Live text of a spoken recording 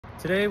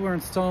Today we're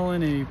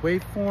installing a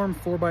Waveform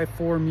 4x4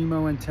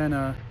 MIMO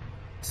antenna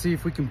to see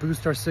if we can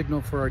boost our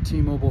signal for our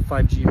T-Mobile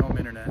 5G home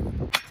internet.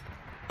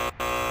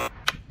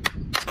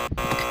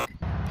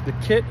 The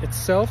kit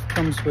itself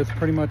comes with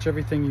pretty much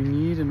everything you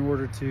need in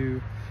order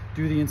to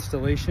do the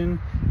installation.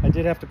 I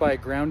did have to buy a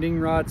grounding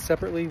rod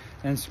separately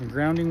and some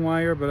grounding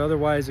wire, but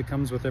otherwise it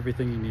comes with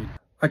everything you need.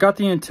 I got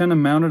the antenna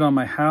mounted on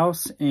my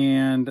house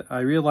and I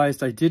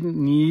realized I didn't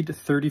need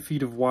 30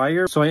 feet of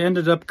wire, so I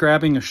ended up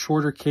grabbing a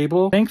shorter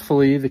cable.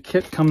 Thankfully, the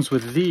kit comes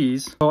with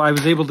these, so I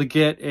was able to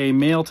get a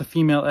male to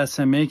female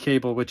SMA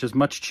cable, which is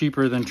much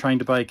cheaper than trying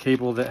to buy a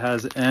cable that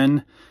has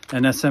N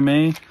and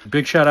SMA.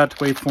 Big shout out to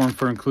Waveform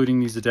for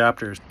including these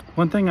adapters.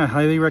 One thing I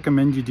highly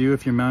recommend you do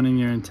if you're mounting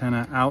your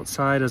antenna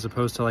outside as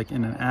opposed to like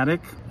in an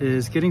attic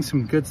is getting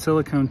some good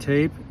silicone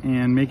tape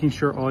and making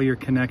sure all your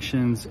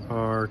connections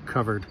are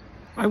covered.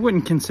 I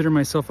wouldn't consider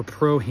myself a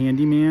pro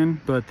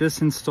handyman, but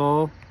this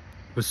install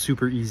was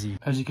super easy.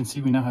 As you can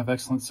see, we now have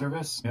excellent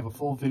service. We have a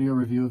full video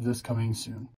review of this coming soon.